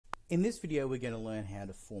In this video, we're going to learn how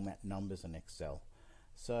to format numbers in Excel.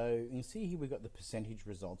 So you can see here we've got the percentage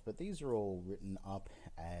results, but these are all written up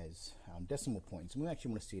as decimal points, and we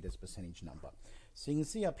actually want to see it as percentage number. So you can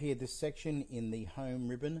see up here, this section in the home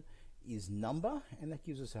ribbon is number, and that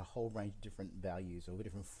gives us a whole range of different values or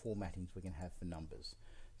different formattings we can have for numbers.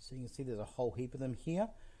 So you can see there's a whole heap of them here.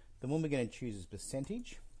 The one we're going to choose is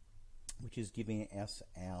percentage, which is giving us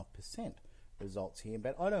our percent results here,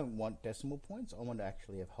 but I don't want decimal points. I want to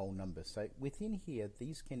actually have whole numbers. So within here,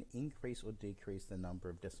 these can increase or decrease the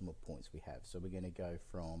number of decimal points we have. So we're going to go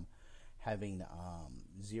from having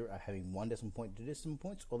having one decimal point to decimal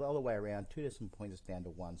points, or the other way around, two decimal points is down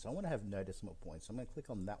to one. So I want to have no decimal points. So I'm going to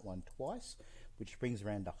click on that one twice, which brings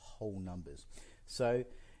around to whole numbers. So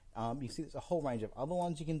you see there's a whole range of other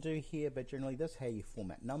ones you can do here, but generally that's how you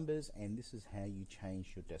format numbers, and this is how you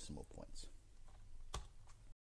change your decimal points.